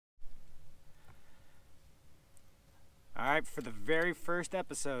Alright, for the very first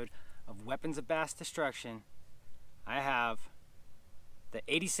episode of Weapons of Bass Destruction, I have the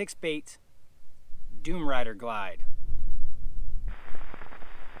 86 Baits Doomrider Glide.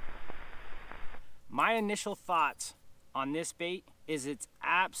 My initial thoughts on this bait is it's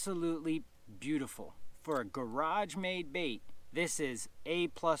absolutely beautiful. For a garage-made bait, this is A++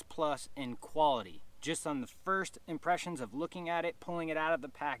 in quality. Just on the first impressions of looking at it, pulling it out of the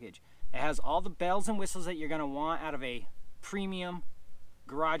package. It has all the bells and whistles that you're going to want out of a premium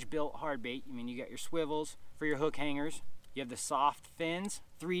garage-built hard bait. I mean, you got your swivels for your hook hangers. You have the soft fins,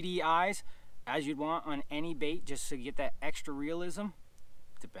 3D eyes, as you'd want on any bait, just so you get that extra realism,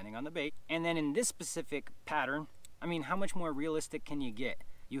 depending on the bait. And then in this specific pattern, I mean, how much more realistic can you get?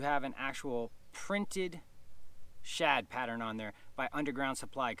 You have an actual printed shad pattern on there by Underground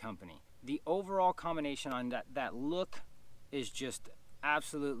Supply Company. The overall combination on that look is just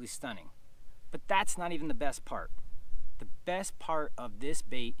absolutely stunning. But that's not even the best part. The best part of this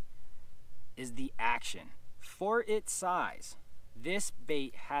bait is the action. For its size, this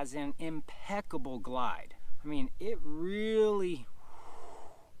bait has an impeccable glide. I mean, it really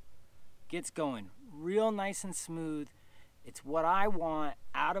gets going real nice and smooth. It's what I want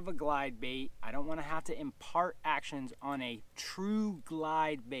out of a glide bait. I don't want to have to impart actions on a true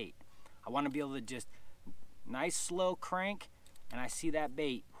glide bait. I want to be able to just nice slow crank, and I see that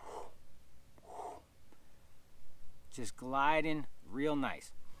bait just gliding real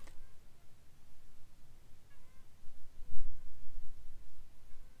nice.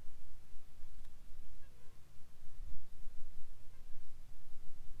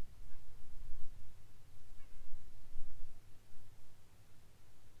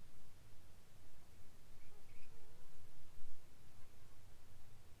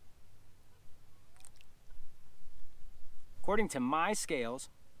 According to my scales,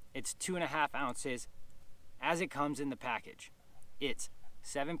 it's 2.5 ounces as it comes in the package. It's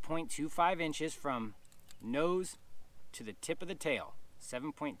 7.25 inches from nose to the tip of the tail,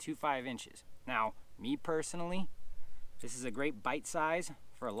 7.25 inches. Now, me personally, this is a great bite size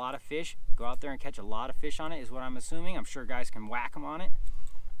for a lot of fish. Go out there and catch a lot of fish on it is what I'm assuming. I'm sure guys can whack them on it.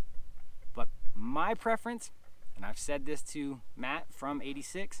 But my preference, and I've said this to Matt from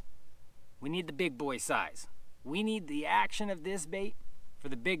 86, we need the big boy size. We need the action of this bait for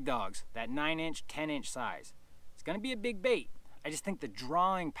the big dogs, that 9-inch, 10-inch size. It's gonna be a big bait. I just think the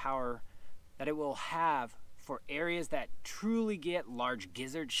drawing power that it will have for areas that truly get large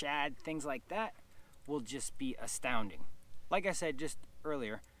gizzard shad, things like that, will just be astounding. Like I said just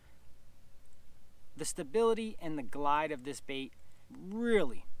earlier, the stability and the glide of this bait,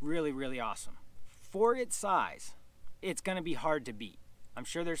 really, really, really awesome. For its size, it's gonna be hard to beat. I'm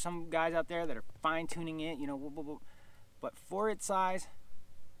sure there's some guys out there that are fine-tuning it, you know, but for its size,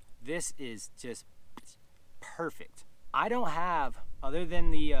 this is just perfect. I don't have, other than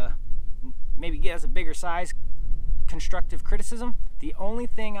the maybe get us a bigger size constructive criticism, the only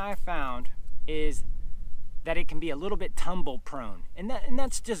thing I found is that it can be a little bit tumble prone, and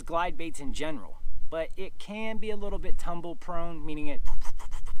that's just glide baits in general, but it can be a little bit tumble prone, meaning it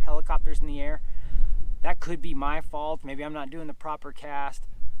helicopters in the air. That could be my fault. Maybe I'm not doing the proper cast,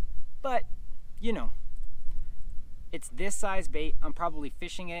 but you know, it's this size bait. I'm probably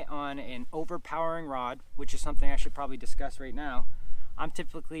fishing it on an overpowering rod, which is something I should probably discuss right now. I'm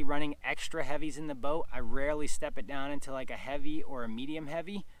typically running extra heavies in the boat. I rarely step it down into like a heavy or a medium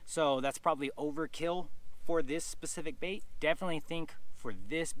heavy. So that's probably overkill for this specific bait. Definitely think for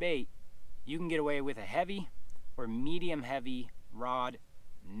this bait, you can get away with a heavy or medium heavy rod,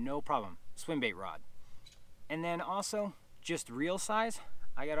 no problem. Swim bait rod. And then also, just reel size,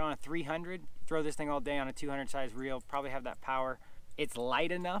 I got on a 300. Throw this thing all day on a 200 size reel, probably have that power. It's light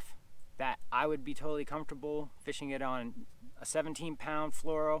enough that I would be totally comfortable fishing it on a 17-pound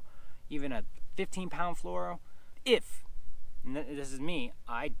fluoro, even a 15-pound fluoro. If, and this is me,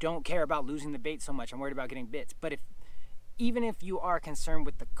 I don't care about losing the bait so much, I'm worried about getting bits. But even if you are concerned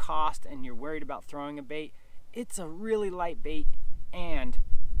with the cost and you're worried about throwing a bait, it's a really light bait and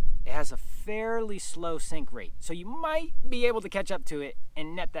it has a fairly slow sink rate. So you might be able to catch up to it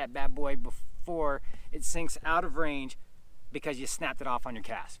and net that bad boy before it sinks out of range because you snapped it off on your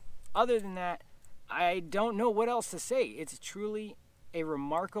cast. Other than that, I don't know what else to say. It's truly a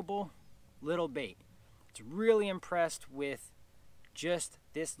remarkable little bait. It's really impressed with just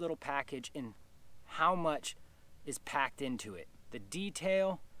this little package and how much is packed into it. The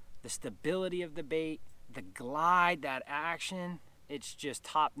detail, the stability of the bait, the glide, that action, it's just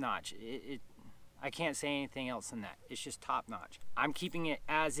top notch. I can't say anything else than that. It's just top notch. I'm keeping it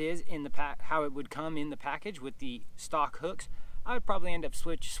as is in the pack, how it would come in the package with the stock hooks. I would probably end up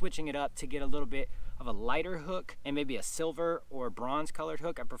switching it up to get a little bit of a lighter hook and maybe a silver or bronze colored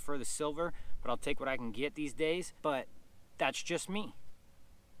hook. I prefer the silver, but I'll take what I can get these days. But that's just me.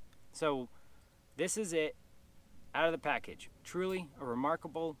 So this is it out of the package. Truly a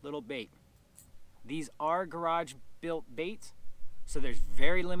remarkable little bait. These are garage built baits, so there's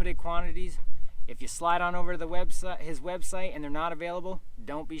very limited quantities. If you slide on over to the website, his website, and they're not available,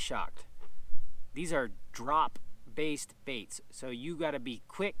 don't be shocked. These are drop based baits, so you got to be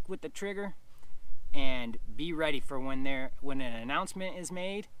quick with the trigger and be ready for when an announcement is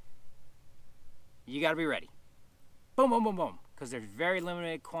made. You got to be ready. Boom, boom, boom, boom, because there's very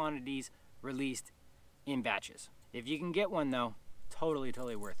limited quantities released in batches. If you can get one though, totally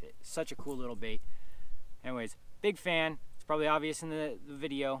worth it. Such a cool little bait. Anyways, big fan. It's probably obvious in the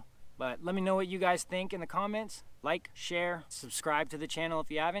video, but let me know what you guys think in the comments. Like, share, subscribe to the channel if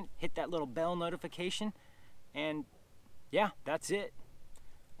you haven't. Hit that little bell notification. And yeah, that's it.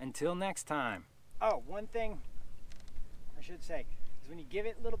 Until next time. Oh, one thing I should say is when you give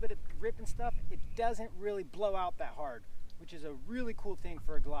it a little bit of grip and stuff, it doesn't really blow out that hard, which is a really cool thing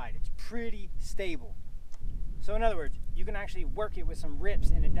for a glide. It's pretty stable. So in other words, you can actually work it with some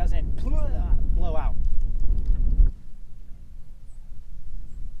rips and it doesn't blow out.